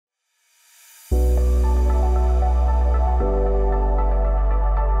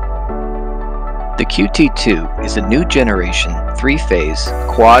QT2 is a new generation, three-phase,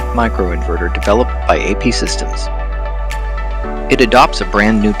 quad microinverter developed by AP Systems. It adopts a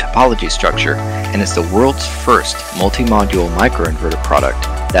brand new topology structure and is the world's first multi-module microinverter product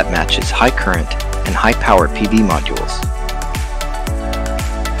that matches high current and high power PV modules.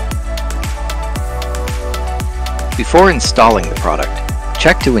 Before installing the product,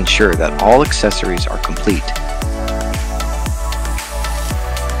 check to ensure that all accessories are complete.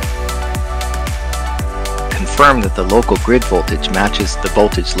 Confirm that the local grid voltage matches the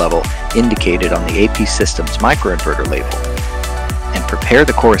voltage level indicated on the AP Systems microinverter label, and prepare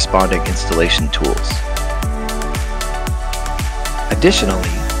the corresponding installation tools. Additionally,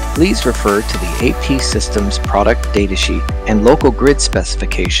 please refer to the AP Systems product datasheet and local grid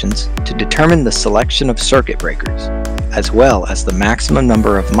specifications to determine the selection of circuit breakers, as well as the maximum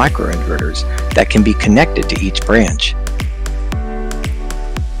number of microinverters that can be connected to each branch.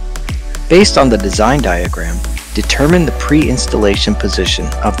 Based on the design diagram, determine the pre-installation position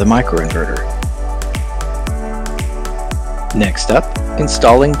of the microinverter. Next up,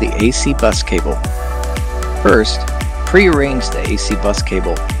 installing the AC bus cable. First, pre-arrange the AC bus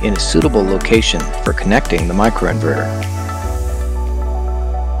cable in a suitable location for connecting the microinverter.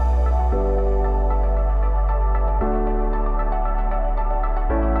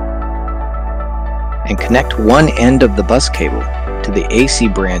 And connect one end of the bus cable to the AC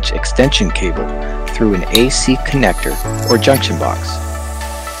branch extension cable through an AC connector or junction box.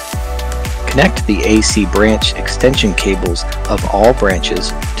 Connect the AC branch extension cables of all branches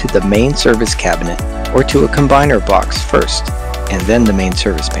to the main service cabinet or to a combiner box first, and then the main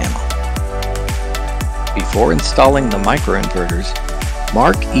service panel. Before installing the microinverters,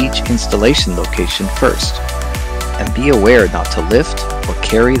 mark each installation location first, and be aware not to lift or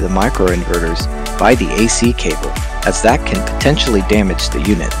carry the microinverters by the AC cable, as that can potentially damage the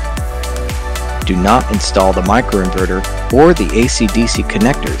unit. Do not install the microinverter or the AC-DC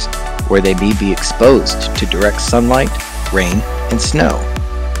connectors where they may be exposed to direct sunlight, rain, and snow,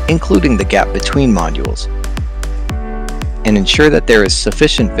 including the gap between modules. And ensure that there is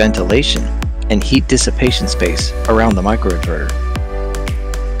sufficient ventilation and heat dissipation space around the microinverter.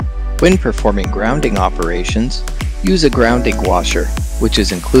 When performing grounding operations, use a grounding washer, which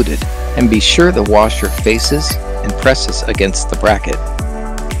is included, and be sure the washer faces and presses against the bracket.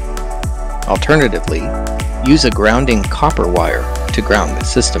 Alternatively, use a grounding copper wire to ground the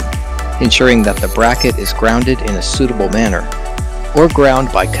system, ensuring that the bracket is grounded in a suitable manner, or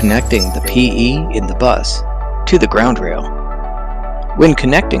ground by connecting the PE in the bus to the ground rail. When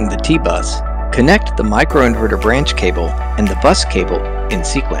connecting the T-bus, connect the microinverter branch cable and the bus cable in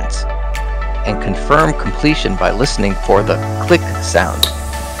sequence, and confirm completion by listening for the click sound.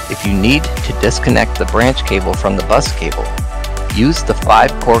 If you need to disconnect the branch cable from the bus cable, use the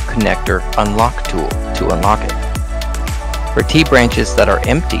 5-core connector unlock tool to unlock it. For T branches that are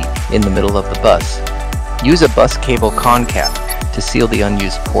empty in the middle of the bus, use a bus cable con cap to seal the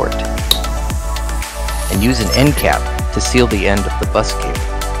unused port, and use an end cap to seal the end of the bus cable.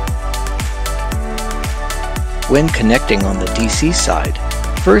 When connecting on the DC side,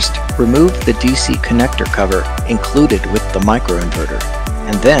 first remove the DC connector cover included with the microinverter,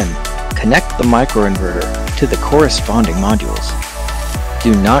 and then connect the microinverter to the corresponding modules.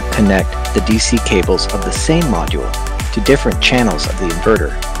 Do not connect the DC cables of the same module to different channels of the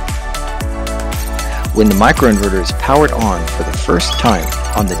inverter. When the microinverter is powered on for the first time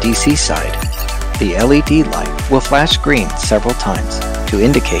on the DC side, the LED light will flash green several times to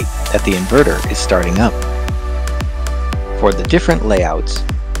indicate that the inverter is starting up. For the different layouts,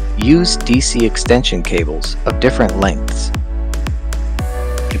 use DC extension cables of different lengths.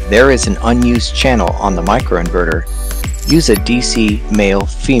 If there is an unused channel on the microinverter, use a DC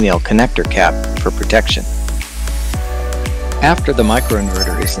male-female connector cap for protection. After the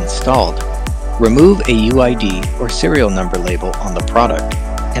microinverter is installed, remove a UID or serial number label on the product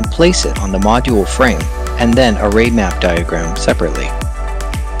and place it on the module frame, and then array map diagram separately.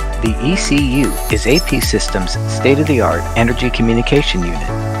 The ECU is AP Systems' state-of-the-art energy communication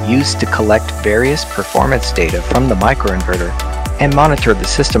unit used to collect various performance data from the microinverter and monitor the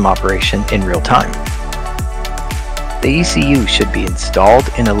system operation in real time. The ECU should be installed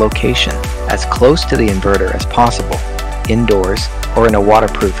in a location as close to the inverter as possible, indoors or in a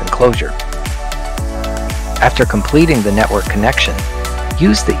waterproof enclosure. After completing the network connection,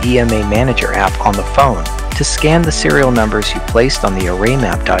 use the EMA Manager app on the phone to scan the serial numbers you placed on the array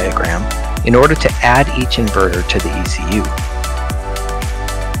map diagram in order to add each inverter to the ECU.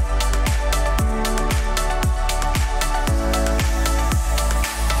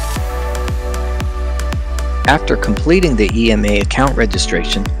 After completing the EMA account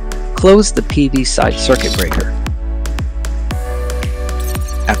registration, Close the PV side circuit breaker.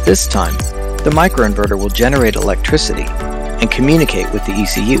 At this time, the microinverter will generate electricity and communicate with the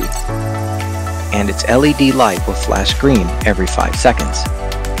ECU, and its LED light will flash green every 5 seconds.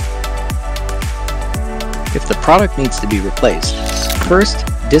 If the product needs to be replaced, first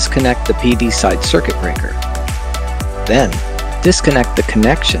disconnect the PV side circuit breaker. Then, disconnect the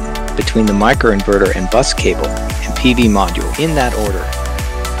connection between the microinverter and bus cable and PV module in that order,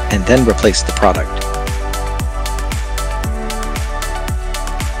 and then replace the product.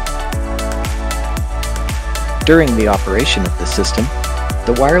 During the operation of the system,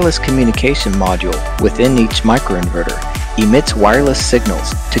 the wireless communication module within each microinverter emits wireless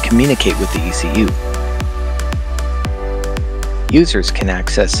signals to communicate with the ECU. Users can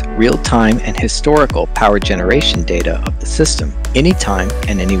access real-time and historical power generation data of the system anytime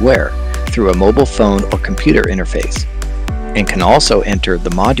and anywhere through a mobile phone or computer interface, and can also enter the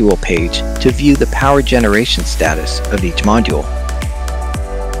module page to view the power generation status of each module.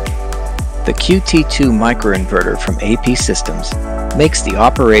 The QT2 microinverter from AP Systems makes the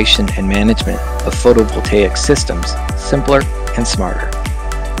operation and management of photovoltaic systems simpler and smarter.